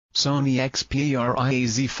Sony Xperia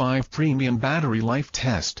Z5 Premium Battery Life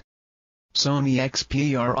Test. Sony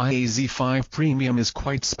Xperia Z5 Premium is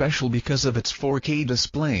quite special because of its 4K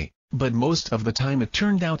display, but most of the time it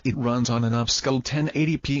turned out it runs on an upscaled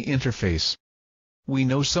 1080p interface. We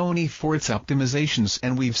know Sony for its optimizations,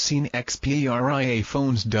 and we've seen Xperia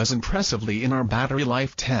phones does impressively in our battery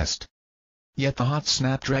life test. Yet the hot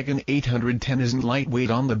Snapdragon 810 isn't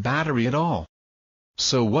lightweight on the battery at all.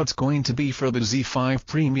 So what's going to be for the Z5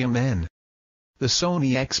 Premium then? The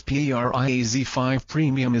Sony Xperia Z5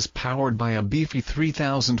 Premium is powered by a beefy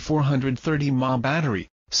 3430 mAh battery,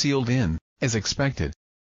 sealed in, as expected.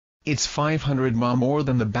 It's 500 mAh more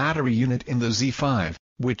than the battery unit in the Z5,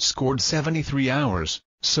 which scored 73 hours,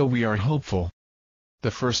 so we are hopeful. The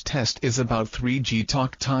first test is about 3G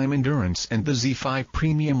talk time endurance, and the Z5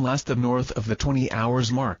 Premium lasted north of the 20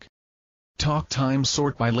 hours mark. Talk time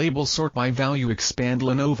sort by label, sort by value, expand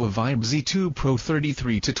Lenovo Vibe Z2 Pro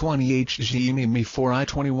 33-20 Hg Mi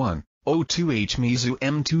 4i21, 02H Meizu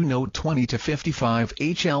M2 Note 20-55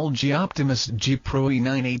 LG Optimus G Pro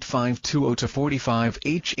E98520-45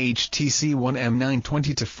 HTC One M9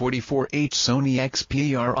 20-44 Sony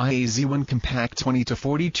Xperia Z1 Compact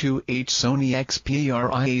 20-42 Sony Xperia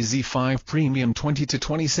Z5 Premium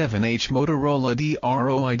 20-27 Motorola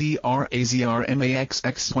DROIDR AZR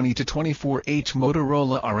MAXX 20-24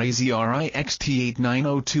 Motorola RAZR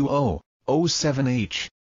IXT89020, 07H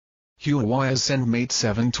Huawei ZenMate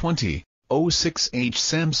 720, 06H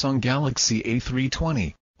Samsung Galaxy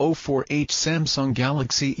A320, 04H Samsung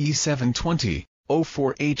Galaxy E720,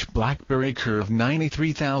 04H BlackBerry Curve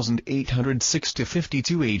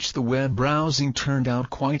 93806-52H. The web browsing turned out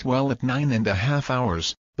quite well at 9.5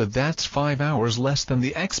 hours, but that's 5 hours less than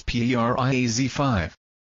the Xperia Z5.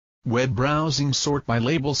 Web browsing sort by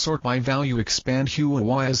label, sort by value, expand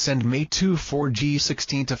Huawei ZenMate 2 4G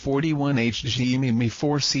 16-41 Hg Mi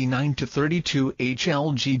 4C 9-32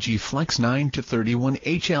 LG G Flex 9-31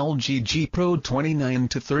 LG G Pro 29-31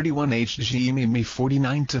 Hg Mi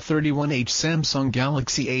 49-31 Samsung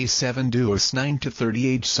Galaxy A7 Duos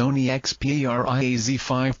 9-38 Sony Xperia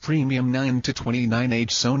Z5 Premium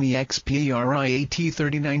 9-29 Sony Xperia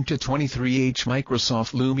AT39-23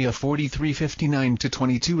 Microsoft Lumia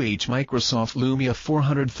 4359-22 Microsoft Lumia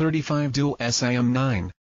 435 Dual SIM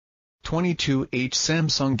 9. 22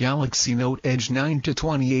 Samsung Galaxy Note Edge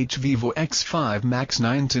 9-20 Vivo X5 Max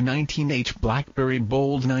 9-19 BlackBerry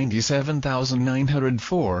Bold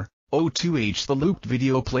 97904, 02 The looped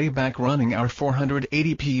video playback running our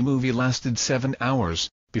 480p movie lasted 7 hours,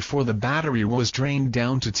 before the battery was drained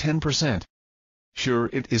down to 10%. Sure,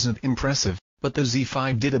 it isn't impressive, but the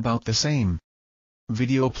Z5 did about the same.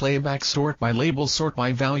 Video playback sort by label, sort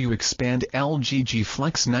by value, expand LG G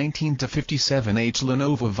Flex 19-57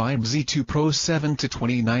 Lenovo Vibe Z2 Pro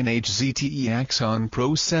 7-29 ZTE Axon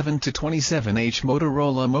Pro 7-27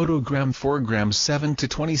 Motorola Moto Gram 4 Gram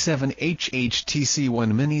 7-27 HTC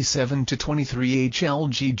One Mini 7-23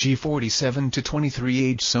 LG G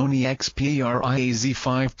 47-23 Sony Xperia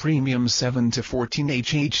Z5 Premium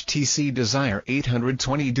 7-14 HTC Desire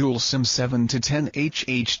 820 Dual SIM 7-10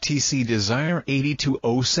 HTC Desire 8207-10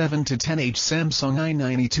 Samsung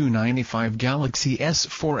i9295 Galaxy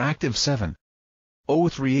S4 Active 7.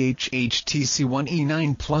 03 HTC One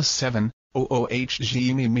E9 Plus 7,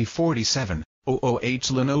 00H Mi 47,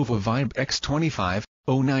 00H Lenovo Vibe X25,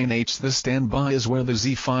 09H. The standby is where the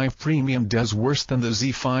Z5 Premium does worse than the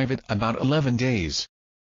Z5 at about 11 days.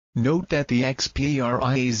 Note that the Xperia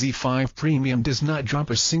Z5 Premium does not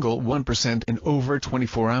drop a single 1% in over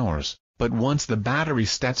 24 hours. But once the battery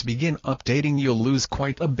stats begin updating, you'll lose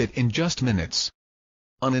quite a bit in just minutes.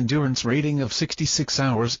 An endurance rating of 66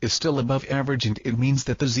 hours is still above average, and it means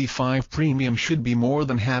that the Z5 Premium should be more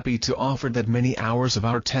than happy to offer that many hours of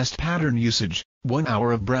our test pattern usage, 1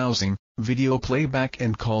 hour of browsing, video playback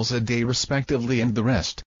and calls a day respectively, and the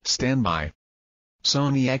rest, standby.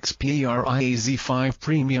 Sony Xperia Z5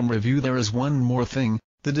 Premium review. There is one more thing,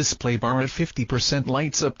 the display bar at 50%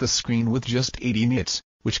 lights up the screen with just 80 nits,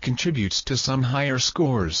 which contributes to some higher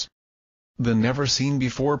scores. The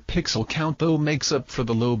never-seen-before pixel count though makes up for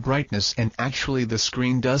the low brightness, and actually the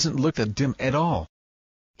screen doesn't look that dim at all.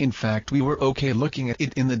 In fact, we were okay looking at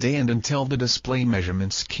it in the day, and until the display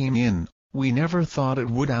measurements came in, we never thought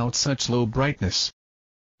it would out such low brightness.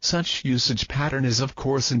 Such usage pattern is of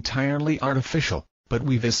course entirely artificial, but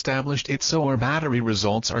we've established it so our battery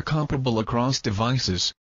results are comparable across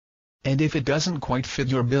devices. And if it doesn't quite fit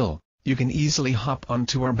your bill, you can easily hop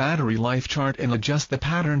onto our battery life chart and adjust the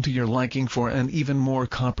pattern to your liking for an even more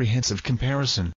comprehensive comparison.